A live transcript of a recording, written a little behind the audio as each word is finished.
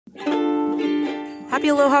Happy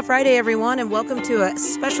Aloha Friday, everyone, and welcome to a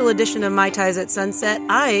special edition of Mai Tais at Sunset.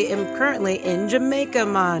 I am currently in Jamaica,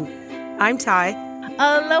 Mon. I'm Ty.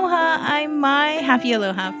 Aloha, I'm Mai. Happy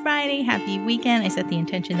Aloha Friday, happy weekend. I set the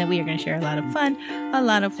intention that we are going to share a lot of fun, a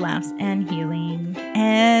lot of laughs, and healing.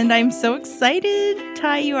 And I'm so excited,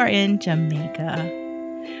 Ty, you are in Jamaica.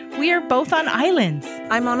 We are both on islands.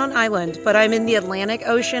 I'm on an island, but I'm in the Atlantic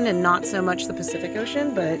Ocean and not so much the Pacific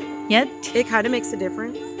Ocean, but Yet, it kind of makes a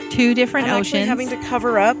difference. two different I'm oceans. actually having to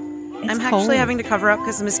cover up. It's I'm cold. actually having to cover up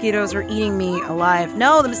because the mosquitoes are eating me alive.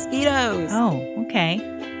 No, the mosquitoes! Oh, okay.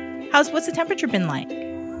 What's the temperature been like?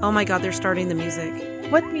 Oh my God, they're starting the music.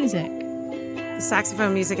 What music? The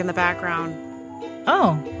saxophone music in the background.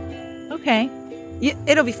 Oh, okay. Yeah,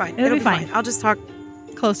 it'll be fine. It'll be fine. I'll just talk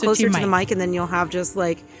Closer closer to to the mic, and then you'll have just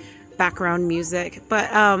like background music. But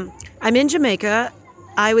I'm in Jamaica.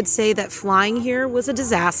 I would say that flying here was a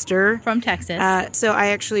disaster. From Texas. So I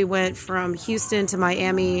actually went from Houston to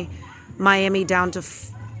Miami down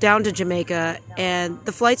to Jamaica, and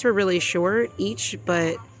the flights were really short each,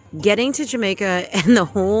 but getting to Jamaica and the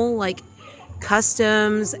whole like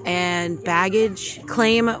customs and baggage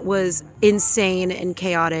claim was insane and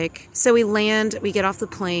chaotic. So we get off the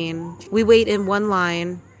plane, we wait in one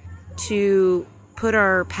line to put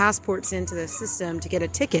our passports into the system to get a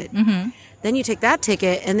ticket. Mm-hmm. Then you take that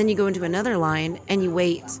ticket and then you go into another line and you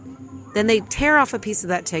wait. Then they tear off a piece of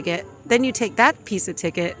that ticket. Then you take that piece of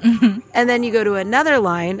ticket and then you go to another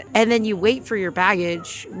line and then you wait for your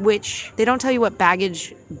baggage, which they don't tell you what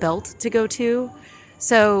baggage belt to go to.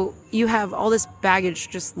 So you have all this baggage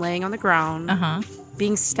just laying on the ground,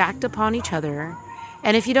 being stacked upon each other.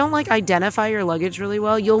 And if you don't like identify your luggage really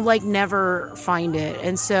well, you'll like never find it.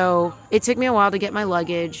 And so it took me a while to get my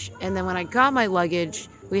luggage. And then when I got my luggage,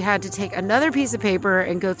 we had to take another piece of paper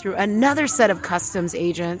and go through another set of customs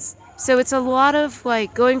agents. So it's a lot of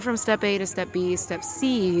like going from step A to step B, step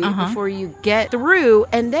C before you get through.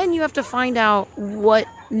 And then you have to find out what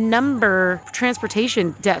number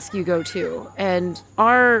transportation desk you go to. And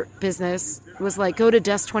our business was like, go to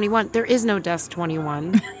desk 21. There is no desk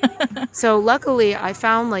 21. So luckily I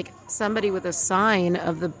found like somebody with a sign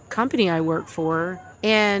of the company I work for.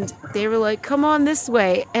 And they were like, come on this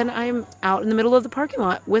way. And I'm out in the middle of the parking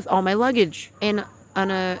lot with all my luggage and on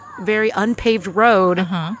a very unpaved road,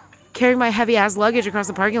 carrying my heavy ass luggage across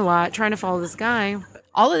the parking lot, trying to follow this guy.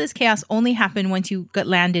 All of this chaos only happened once you got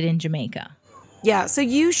landed in Jamaica. Yeah, so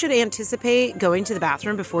you should anticipate going to the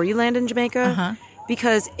bathroom before you land in Jamaica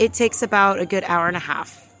because it takes about a good hour and a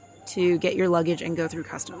half to get your luggage and go through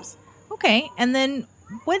customs. Okay, and then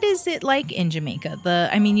what is it like in Jamaica?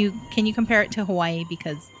 Can you compare it to Hawaii,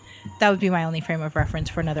 because that would be my only frame of reference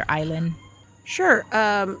for another island. Sure.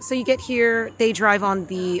 So you get here, they drive on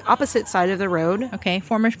the opposite side of the road. Okay,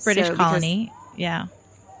 former British colony. Yeah.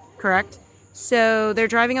 Correct. So they're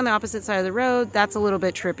driving on the opposite side of the road. That's a little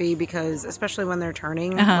bit trippy because especially when they're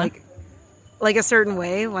turning like a certain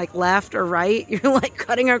way, like left or right, you're like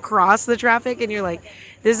cutting across the traffic and you're like,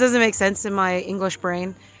 this doesn't make sense in my English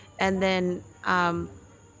brain. And then,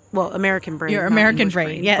 American brain. Your American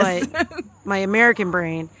brain, yes. But my American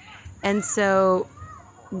brain. And so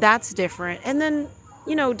that's different. And then,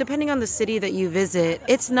 depending on the city that you visit,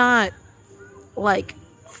 it's not like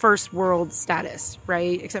first world status,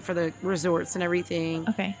 right? Except for the resorts and everything.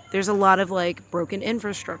 Okay. There's a lot of like broken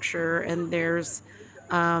infrastructure and there's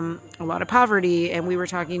a lot of poverty. And we were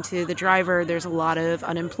talking to the driver, there's a lot of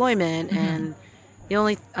unemployment and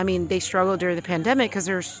they struggled during the pandemic because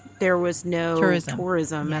there was no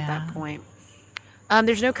tourism at that point.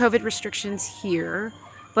 There's no COVID restrictions here,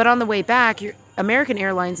 but on the way back, American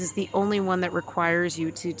Airlines is the only one that requires you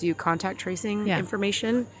to do contact tracing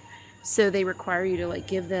information. So they require you to like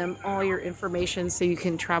give them all your information so you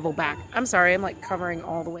can travel back. I'm sorry, I'm like covering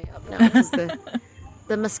all the way up now because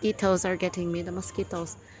the mosquitoes are getting me, the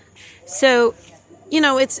mosquitoes. So,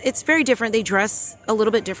 it's very different. They dress a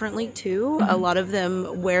little bit differently too. A lot of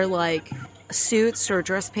them wear like suits or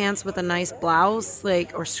dress pants with a nice blouse,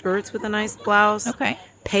 or skirts with a nice blouse. Okay.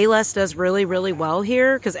 Payless does really, really well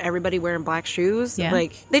here because everybody wearing black shoes. Yeah.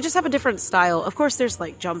 They just have a different style. Of course, there's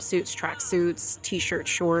like jumpsuits, tracksuits, t-shirts,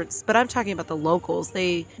 shorts. But I'm talking about the locals.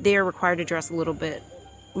 They are required to dress a little bit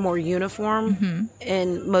more uniform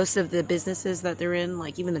in most of the businesses that they're in.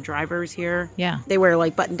 Like even the drivers here. Yeah. They wear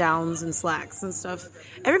like button downs and slacks and stuff.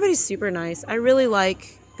 Everybody's super nice. I really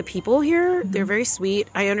like the people here. They're very sweet.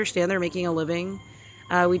 I understand they're making a living.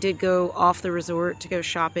 We did go off the resort to go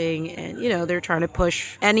shopping, and they're trying to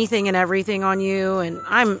push anything and everything on you. And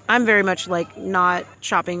I'm very much like not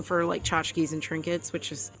shopping for like tchotchkes and trinkets,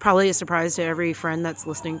 which is probably a surprise to every friend that's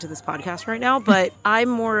listening to this podcast right now. But I'm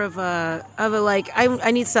more of a like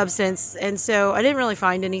I need substance, and so I didn't really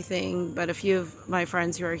find anything. But a few of my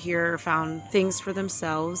friends who are here found things for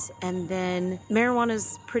themselves, and then marijuana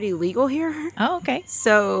is pretty legal here. Oh, okay.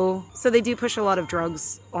 So they do push a lot of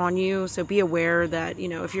drugs on you. So be aware that,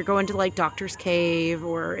 if you're going to like Doctor's Cave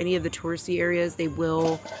or any of the touristy areas, they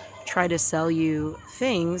will try to sell you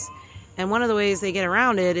things. And one of the ways they get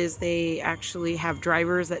around it is they actually have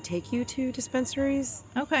drivers that take you to dispensaries.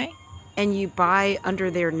 Okay. And you buy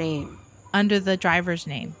under their name. Under the driver's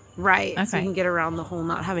name. Right. Okay. So you can get around the whole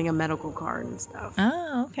not having a medical card and stuff.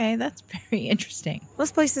 Oh, okay. That's very interesting.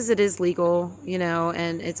 Most places it is legal,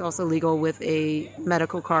 and it's also legal with a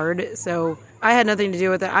medical card. So I had nothing to do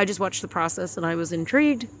with it. I just watched the process and I was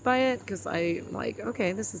intrigued by it because I'm like,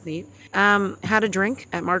 okay, this is neat. Had a drink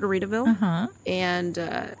at Margaritaville. Uh-huh. And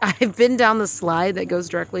I've been down the slide that goes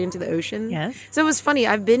directly into the ocean. Yes. So it was funny.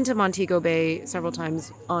 I've been to Montego Bay several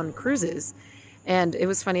times on cruises. And it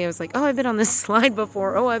was funny. I was like, oh, I've been on this slide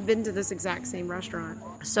before. Oh, I've been to this exact same restaurant.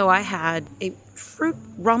 So I had a fruit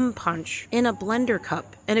rum punch in a blender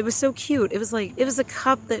cup. And it was so cute. It was a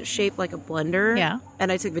cup that's shaped like a blender. Yeah.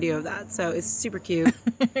 And I took video of that. So it's super cute.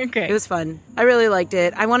 Okay. It was fun. I really liked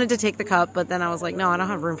it. I wanted to take the cup, but then I was like, no, I don't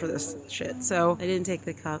have room for this shit. So I didn't take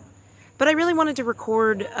the cup. But I really wanted to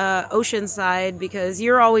record Oceanside because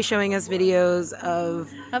you're always showing us videos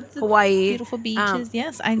of the Hawaii. Beautiful beaches.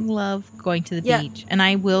 Yes, I love going to the beach. And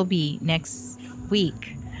I will be next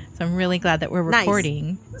week. So I'm really glad that we're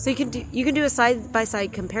recording. Nice. So you can do a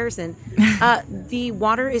side-by-side comparison. The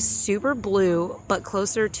water is super blue, but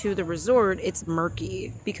closer to the resort, it's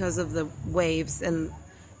murky because of the waves and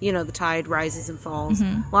the tide rises and falls.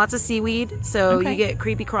 Mm-hmm. Lots of seaweed. So you get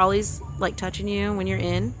creepy crawlies like touching you when you're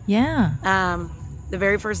in. Yeah. The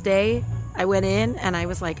very first day I went in and I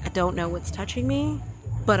was like, I don't know what's touching me,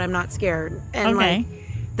 but I'm not scared. And like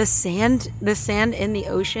the sand in the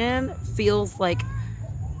ocean feels like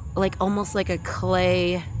almost like a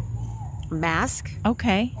clay mask.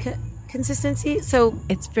 Okay. Consistency. So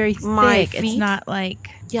it's very thick. It's not like...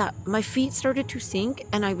 Yeah, my feet started to sink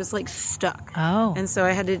and I was like stuck. Oh. And so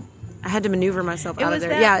I had to maneuver myself out of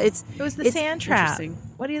there. It was the sand trap.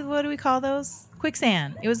 What do we call those?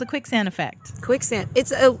 Quicksand. It was the quicksand effect. Quicksand.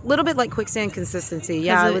 It's a little bit like quicksand consistency.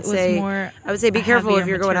 Yeah, I would say be careful if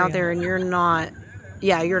you're going out there and you're not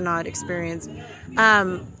experienced.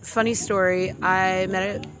 Funny story. I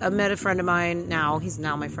met a friend of mine now. He's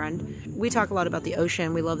now my friend. We talk a lot about the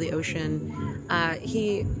ocean. We love the ocean.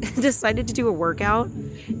 He decided to do a workout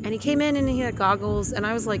and he came in and he had goggles and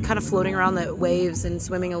I was like kind of floating around the waves and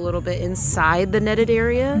swimming a little bit inside the netted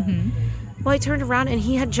area. Mm-hmm. Well, I turned around and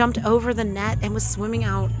he had jumped over the net and was swimming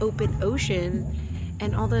out open ocean.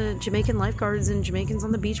 And all the Jamaican lifeguards and Jamaicans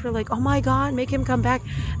on the beach were like, oh my God, make him come back.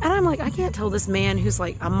 And I'm like, I can't tell this man who's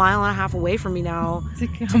like a mile and a half away from me now to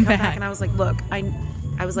come back. And I was like, look,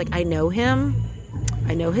 I know him.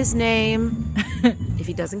 I know his name. If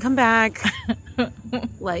he doesn't come back,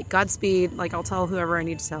 like Godspeed, like I'll tell whoever I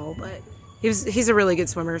need to tell. But he's a really good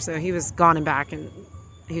swimmer. So he was gone and back and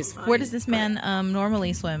he's fine. Where does this man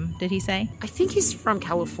normally swim? Did he say? I think he's from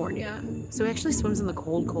California. So he actually swims in the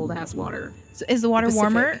cold ass water. So is the water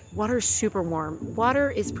warmer? Water is super warm.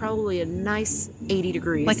 Water is probably a nice 80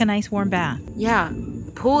 degrees. Like a nice warm bath. Yeah.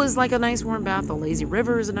 The pool is like a nice warm bath. The lazy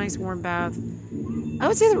river is a nice warm bath. I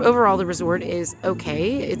would say that overall the resort is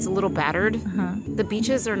okay. It's a little battered. Uh-huh. The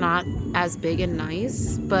beaches are not as big and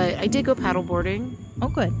nice, but I did go paddleboarding. Oh,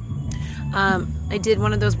 good. I did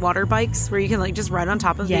one of those water bikes where you can like just ride on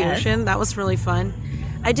top of the ocean. That was really fun.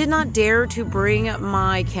 I did not dare to bring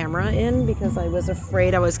my camera in because I was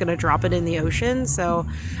afraid I was going to drop it in the ocean. So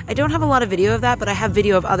I don't have a lot of video of that, but I have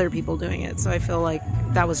video of other people doing it. So I feel like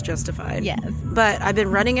that was justified. Yes. But I've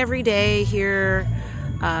been running every day here,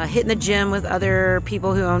 hitting the gym with other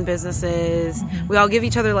people who own businesses. Mm-hmm. We all give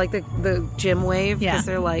each other like the gym wave because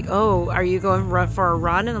they're like, oh, are you going for a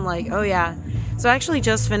run? And I'm like, oh, yeah. So I actually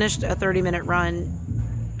just finished a 30-minute run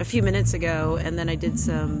a few minutes ago, and then I did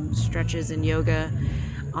some stretches and yoga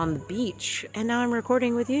on the beach, and now I'm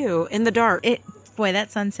recording with you in the dark. Boy,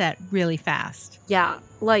 that sunset really fast. Yeah,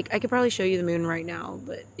 like I could probably show you the moon right now,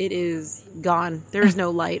 but it is gone. There is no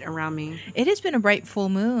light around me. It has been a bright full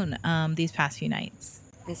moon these past few nights.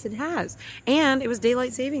 Yes, it has. And it was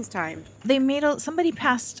daylight savings time. They made somebody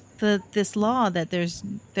passed this law that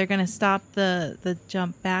they're going to stop the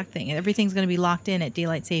jump back thing. Everything's going to be locked in at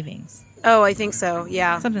daylight savings. Oh, I think so.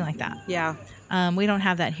 Yeah. Something like that. Yeah. We don't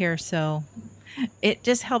have that here, so It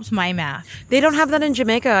just helps my math. They don't have that in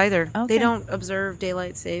Jamaica either. Okay. They don't observe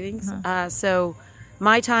daylight savings. So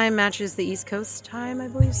my time matches the East Coast time, I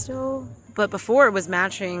believe, still. But before it was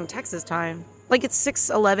matching Texas time. Like it's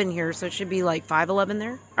 6:11 here, so it should be like 5:11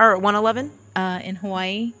 there. Or 1:11. In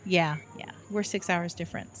Hawaii, yeah. We're 6 hours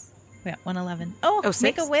difference. Yeah, 1:11. Oh, Oh, 6?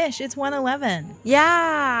 make a wish. It's 1:11.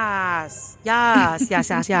 Yes.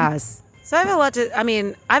 So I have a lot to, I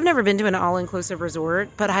mean, I've never been to an all-inclusive resort,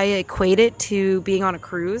 but I equate it to being on a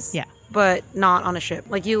cruise. Yeah. But not on a ship.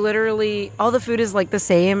 Like you literally, all the food is like the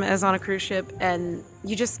same as on a cruise ship, and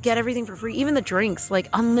you just get everything for free. Even the drinks, like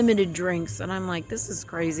unlimited drinks. And I'm like, this is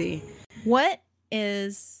crazy. What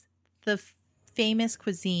is the famous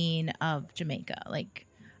cuisine of Jamaica? Like,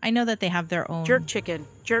 I know that they have their own Jerk chicken,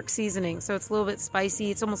 jerk seasoning. So it's a little bit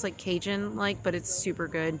spicy. It's almost like Cajun-like, but it's super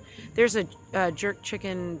good. There's a jerk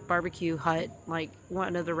chicken barbecue hut, like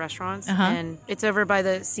one of the restaurants, and it's over by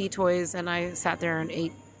the Sea Toys. And I sat there and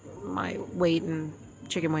ate my weight in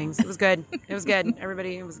chicken wings. It was good. It was good.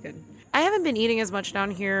 Everybody, it was good. I haven't been eating as much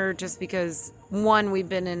down here just because, one, we've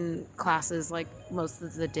been in classes like most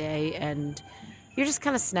of the day, and you just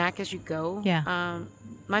kind of snack as you go. Yeah.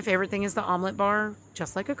 My favorite thing is the omelet bar,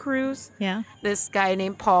 just like a cruise. Yeah. This guy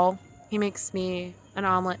named Paul, he makes me an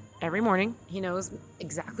omelet every morning. He knows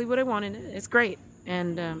exactly what I want in it. It's great.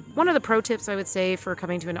 And one of the pro tips I would say for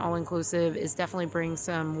coming to an all-inclusive is definitely bring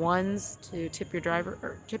some ones to tip your driver,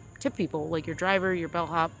 or tip people, like your driver, your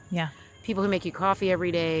bellhop. Yeah. People who make you coffee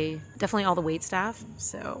every day. Definitely all the wait staff.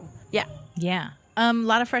 So, yeah. Yeah. A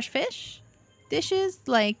lot of fresh fish dishes.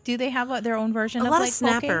 Like, do they have their own version A of lot like of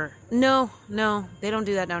snapper. poke? No, they don't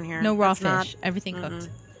do that down here. No raw That's fish. not- Everything cooked.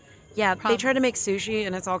 Yeah, they try to make sushi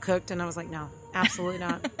and it's all cooked, and I was like, no, absolutely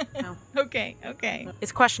not. No. Okay.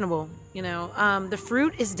 It's questionable, you know. The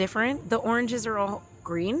fruit is different. The oranges are all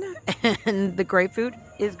green, and the grapefruit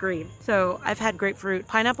is green. So I've had grapefruit.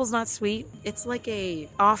 Pineapple's not sweet. It's like a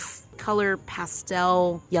off-color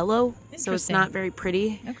pastel yellow, so it's Interesting. not very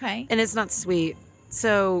pretty, Okay. and it's not sweet.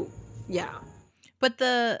 So yeah, But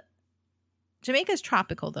the Jamaica's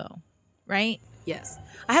tropical though, right? yes.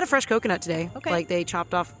 I had a fresh coconut today. Okay. Like they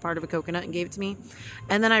chopped off part of a coconut and gave it to me.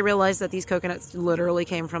 And then I realized that these coconuts literally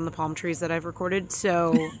came from the palm trees that I've recorded.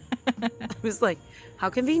 So I was like, how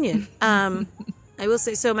convenient. I will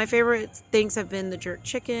say, so my favorite things have been the jerk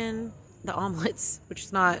chicken, the omelets, which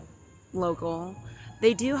is not local.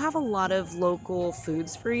 They do have a lot of local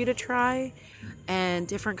foods for you to try and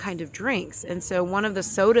different kind of drinks. And so one of the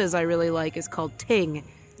sodas I really like is called Ting.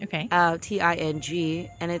 Okay. Ting,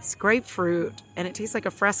 and it's grapefruit, and it tastes like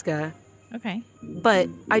a Fresca. Okay. But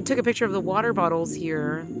I took a picture of the water bottles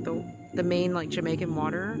here, the main like Jamaican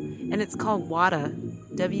water, and it's called Wata,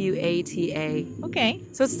 W-A-T-A. Okay.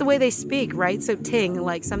 So it's the way they speak, right? So Ting,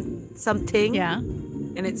 like something, Yeah.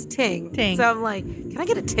 and it's Ting. Ting. So I'm like, can I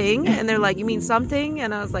get a Ting? And they're like, you mean something?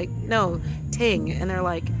 And I was like, no, Ting. And they're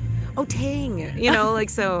like, oh, Ting. You know, like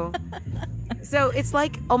so. So it's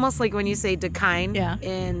like almost like when you say Dakine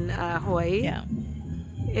in Hawaii. Yeah.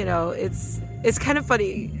 You know, it's kind of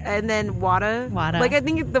funny. And then Wata. Like I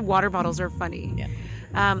think the water bottles are funny. Yeah.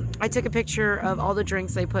 I took a picture of all the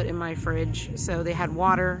drinks they put in my fridge. So they had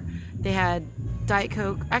water, they had Diet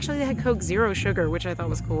Coke. Actually, they had Coke Zero Sugar, which I thought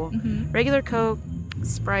was cool. Mm-hmm. Regular Coke,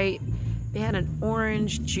 Sprite. They had an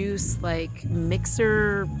orange juice like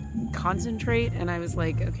mixer concentrate, and I was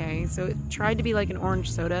like, okay. So it tried to be like an orange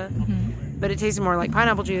soda, but it tasted more like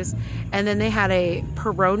pineapple juice. And then they had a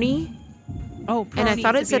Peroni. Oh, and I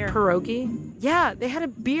thought it said beer. pierogi. Yeah, they had a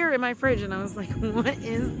beer in my fridge, and I was like, what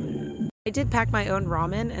is... I did pack my own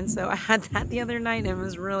ramen, and so I had that the other night, and it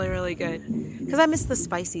was really, really good. Because I miss the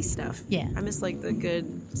spicy stuff. Yeah. I miss, like, the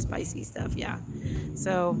good spicy stuff, yeah.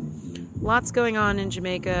 So, lots going on in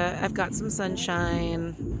Jamaica. I've got some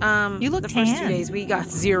sunshine. You look the first 2 tan. days, we got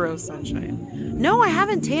zero sunshine. No, I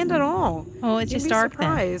haven't tanned at all. Oh, it's You'd just be dark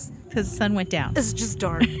surprised. because the sun went down. It's just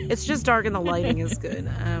dark. It's just dark and the lighting is good.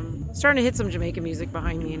 Starting to hit some Jamaican music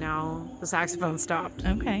behind me now. The saxophone stopped.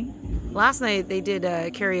 Okay. Last night they did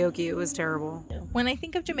karaoke. It was terrible. When I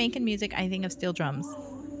think of Jamaican music, I think of steel drums.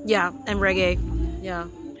 Yeah, and reggae. Yeah.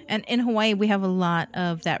 And in Hawaii, we have a lot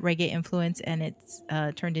of that reggae influence, and it's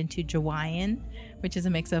turned into Jawaiian, which is a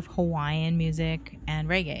mix of Hawaiian music and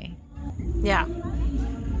reggae. Yeah.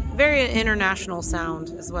 Very international sound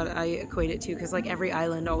is what I equate it to, because like every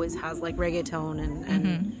island always has like reggaeton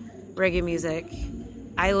and reggae music,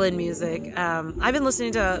 island music. I've been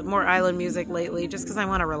listening to more island music lately just because I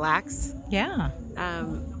want to relax. Yeah.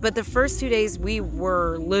 But the first 2 days we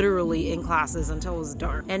were literally in classes until it was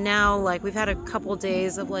dark. And now like we've had a couple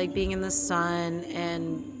days of like being in the sun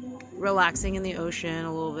and relaxing in the ocean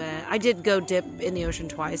a little bit. I did go dip in the ocean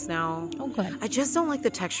twice now. Oh, good. I just don't like the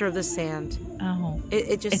texture of the sand. Oh.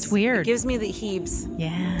 It just... It's weird. It gives me the heaves.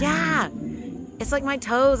 Yeah. Yeah. It's like my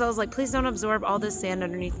toes. I was like, please don't absorb all this sand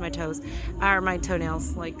underneath my toes. Or my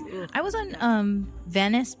toenails. Like, ugh. I was on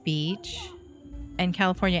Venice Beach in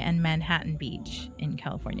California and Manhattan Beach in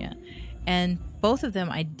California. And both of them,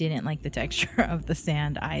 I didn't like the texture of the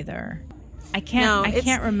sand either. I can't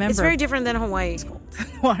remember. It's very different than Hawaii.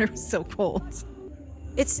 The water was so cold.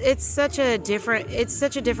 It's such a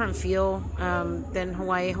different feel than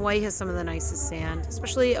Hawaii. Hawaii has some of the nicest sand,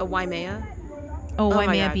 especially Waimea. Oh, my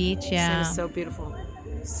Waimea God. Beach, yeah. Sand is so beautiful.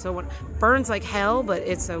 So burns like hell, but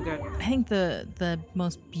it's so good. I think the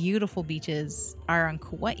most beautiful beaches are on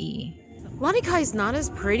Kauai. Lanikai is not as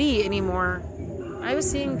pretty anymore. I was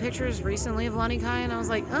seeing pictures recently of Lanikai, and I was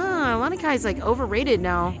like, Lanikai is like overrated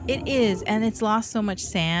now. It is, and it's lost so much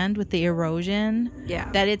sand with the erosion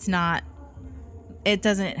that it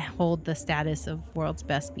doesn't hold the status of world's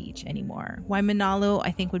best beach anymore. Waimanalo,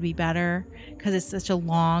 I think, would be better because it's such a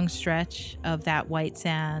long stretch of that white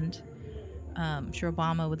sand. I'm sure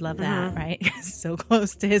Obama would love that, right? It's so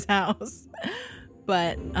close to his house.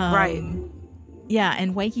 But right. Yeah,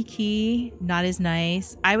 and Waikiki, not as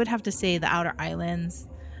nice. I would have to say the outer islands,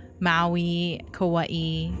 Maui,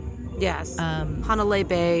 Kauai. Yes. Hanalei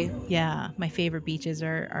Bay. Yeah, my favorite beaches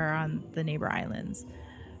are on the neighbor islands.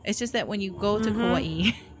 It's just that when you go to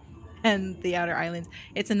Kauai and the outer islands,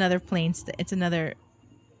 it's another plane. It's another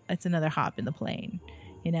hop in the plane.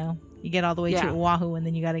 You know, you get all the way to Oahu, and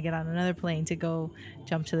then you got to get on another plane to go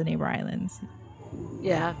jump to the neighbor islands.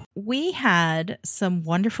 Yeah. We had some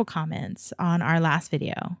wonderful comments on our last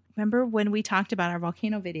video. Remember when we talked about our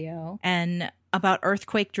volcano video and about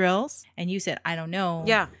earthquake drills? And you said, I don't know.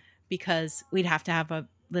 Yeah. Because we'd have to have a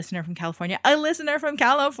listener from California. A listener from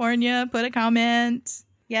California put a comment.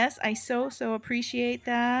 Yes, I so appreciate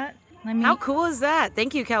that. How cool is that?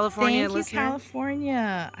 Thank you, California listener. Thank you,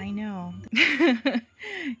 California. I know.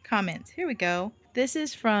 Comments. Here we go. This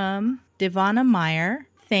is from Devana Meyer.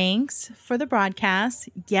 Thanks for the broadcast.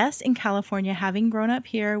 Yes, in California, having grown up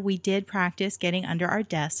here, we did practice getting under our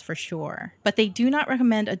desks for sure. But they do not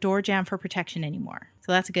recommend a door jamb for protection anymore.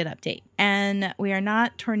 So that's a good update. And we are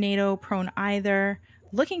not tornado prone either.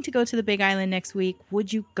 Looking to go to the Big Island next week.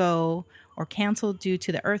 Would you go or cancel due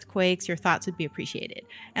to the earthquakes? Your thoughts would be appreciated.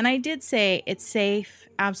 And I did say it's safe.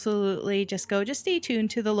 Absolutely. Just go. Just stay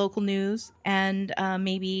tuned to the local news and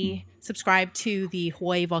maybe subscribe to the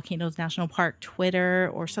Hawaii Volcanoes National Park Twitter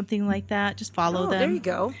or something like that. Just follow them. There you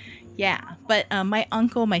go. Yeah. But my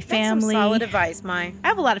uncle, my family. That's some solid advice, Mai. I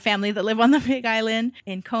have a lot of family that live on the Big Island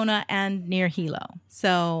in Kona and near Hilo.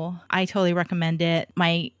 So I totally recommend it.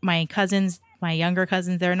 My cousins, my younger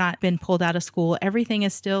cousins, they're not been pulled out of school. Everything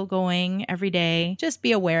is still going every day. Just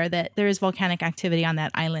be aware that there is volcanic activity on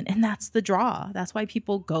that island. And that's the draw. That's why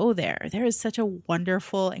people go there. There is such a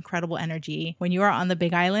wonderful, incredible energy. When you are on the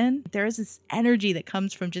Big Island, there is this energy that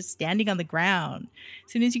comes from just standing on the ground.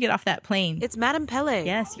 As soon as you get off that plane. It's Madame Pele.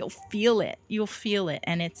 Yes, you'll feel it. You'll feel it.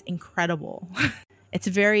 And it's incredible. It's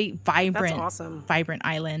a very vibrant, vibrant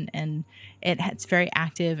island. And it's very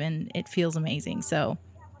active and it feels amazing. So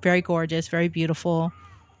very gorgeous, very beautiful.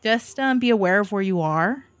 Just be aware of where you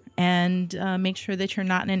are and make sure that you're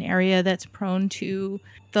not in an area that's prone to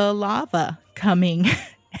the lava coming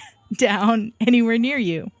down anywhere near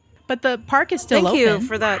you. But the park is still open. Thank you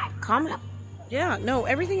for that comment. Yeah, no,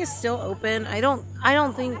 everything is still open. I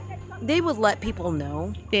don't think they would let people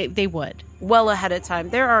know. They would. Well ahead of time.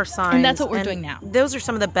 There are signs. And that's what we're doing now. Those are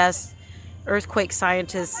some of the best earthquake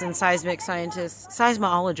scientists and seismic scientists,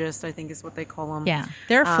 seismologists, I think is what they call them. Yeah,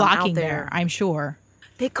 they're flocking there, I'm sure.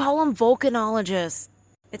 They call them volcanologists.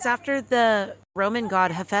 It's after the Roman god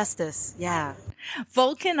Hephaestus. Yeah.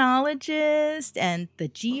 Volcanologists and the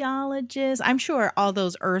geologists. I'm sure all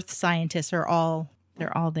those earth scientists they're all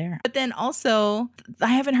there. But then also, I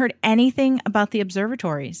haven't heard anything about the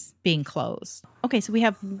observatories being closed. Okay, so we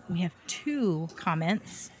have 2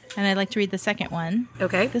 comments. And I'd like to read the second one.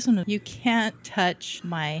 Okay. This one, you can't touch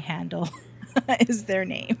my handle is their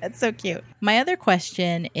name. That's so cute. My other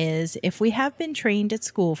question is, if we have been trained at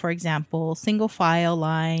school, for example, single file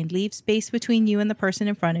line, leave space between you and the person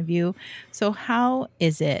in front of you. So how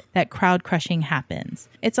is it that crowd crushing happens?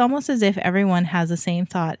 It's almost as if everyone has the same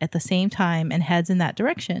thought at the same time and heads in that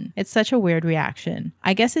direction. It's such a weird reaction.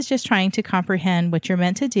 I guess it's just trying to comprehend what you're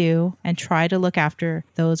meant to do and try to look after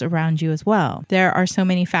those around you as well. There are so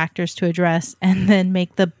many factors to address and then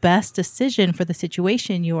make the best decision for the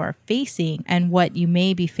situation you are facing and what you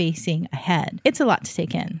may be facing ahead. It's a lot to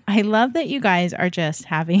take in. I love that you guys are just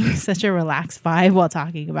having such a relaxed vibe while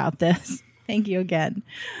talking about this. Thank you again.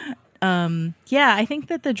 yeah, I think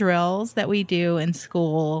that the drills that we do in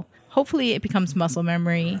school, hopefully it becomes muscle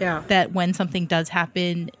memory. Yeah. That when something does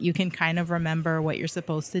happen, you can kind of remember what you're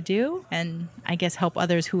supposed to do. And I guess help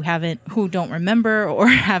others who don't remember or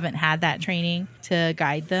haven't had that training to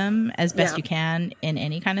guide them as best you can in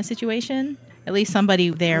any kind of situation. At least somebody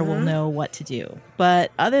there will know what to do.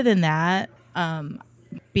 But other than that,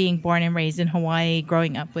 being born and raised in Hawaii,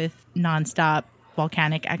 growing up with nonstop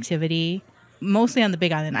volcanic activity, mostly on the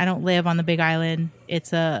Big Island. I don't live on the Big Island. It's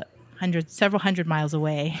several hundred miles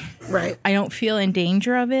away. Right. I don't feel in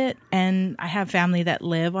danger of it. And I have family that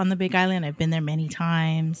live on the Big Island. I've been there many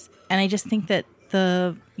times. And I just think that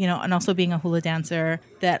and also being a hula dancer,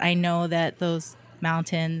 that I know that those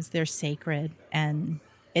mountains, they're sacred. And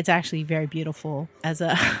it's actually very beautiful. As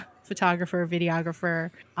a photographer,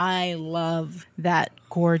 videographer, I love that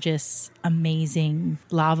gorgeous, amazing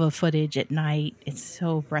lava footage at night. It's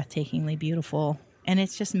so breathtakingly beautiful. And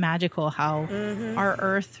it's just magical how our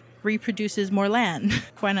Earth reproduces more land.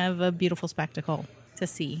 Kind of a beautiful spectacle to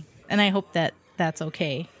see. And I hope that that's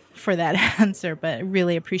okay for that answer, but I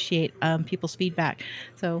really appreciate people's feedback.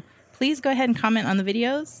 So please go ahead and comment on the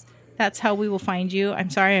videos. That's how we will find you. I'm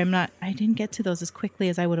sorry I didn't get to those as quickly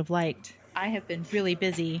as I would have liked. I have been really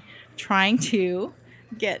busy trying to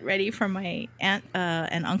get ready for my aunt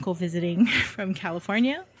and uncle visiting from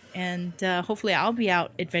California. And hopefully I'll be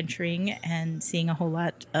out adventuring and seeing a whole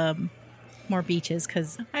lot more beaches,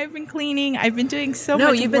 because I've been cleaning. I've been doing so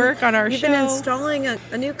much work on our show. You've been installing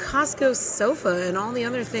a new Costco sofa and all the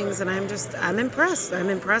other things, and I'm impressed. I'm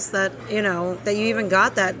impressed that, that you even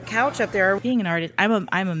got that couch up there. Being an artist,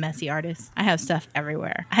 I'm a messy artist. I have stuff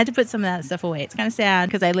everywhere. I had to put some of that stuff away. It's kind of sad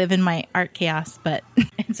because I live in my art chaos, but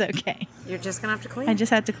it's okay. You're just going to have to clean. I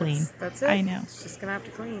just have to clean. That's it. I know. It's just going to have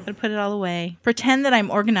to clean. Gotta put it all away. Pretend that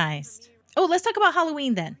I'm organized. Oh, let's talk about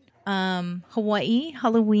Halloween then. Hawaii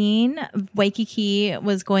Halloween, Waikiki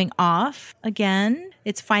was going off again.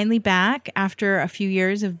 It's finally back after a few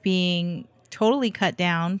years of being totally cut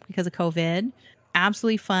down because of COVID.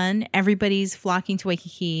 Absolutely fun. Everybody's flocking to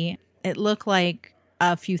Waikiki. It looked like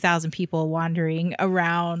a few thousand people wandering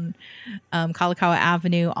around Kalakaua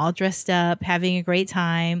Avenue, all dressed up, having a great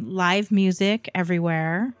time. Live music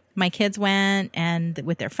everywhere. My kids went and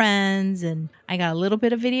with their friends, and I got a little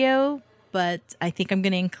bit of video, but I think I'm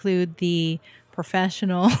going to include the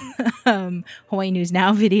professional Hawaii News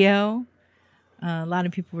Now video. A lot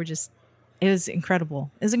of people it was incredible.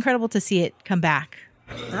 It was incredible to see it come back.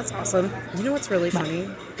 That's awesome. You know what's really funny?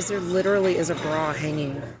 Is there literally is a bra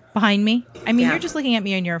hanging behind me. I mean, You're just looking at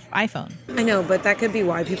me on your iPhone. I know, but that could be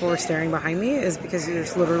why people were staring behind me, is because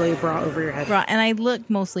there's literally a bra over your head. Bra, and I look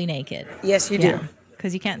mostly naked. Yes, you do.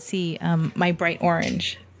 Because you can't see my bright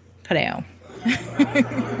orange pareo.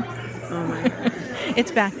 Oh my God.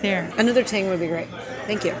 It's back there. Another ting would be great.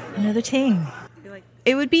 Thank you. Another ting.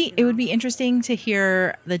 It would be interesting to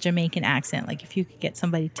hear the Jamaican accent. Like if you could get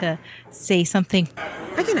somebody to say something.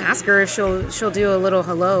 I can ask her if she'll do a little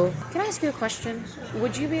hello. Can I ask you a question?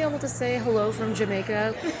 Would you be able to say hello from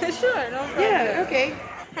Jamaica? Sure, no problem. Yeah, okay.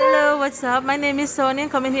 Hello, what's up? My name is Sonia,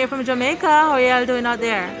 coming here from Jamaica. How are y'all doing out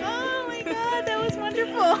there? Oh my God, that was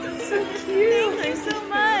wonderful. So cute. Thank you so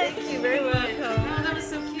much. Thank you, very welcome. Oh, that was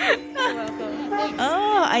so cute. You're welcome. Thanks.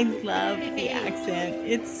 Oh, I love the accent.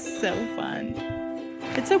 It's so fun.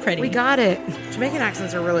 It's so pretty. We got it. Jamaican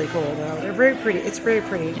accents are really cool, though. They're very pretty. It's very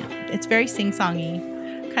pretty. Yeah. It's very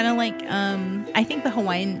sing-songy. Kind of like, I think the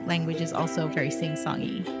Hawaiian language is also very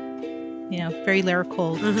sing-songy. Very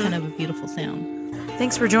lyrical, kind of a beautiful sound.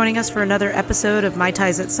 Thanks for joining us for another episode of Mai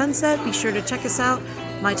Tais at Sunset. Be sure to check us out,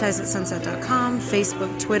 maitaisatsunset.com,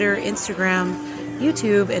 Facebook, Twitter, Instagram,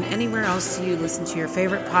 YouTube, and anywhere else you listen to your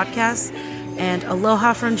favorite podcasts. And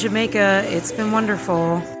aloha from Jamaica. It's been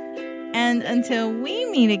wonderful. And until we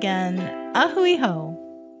meet again, ahui ho.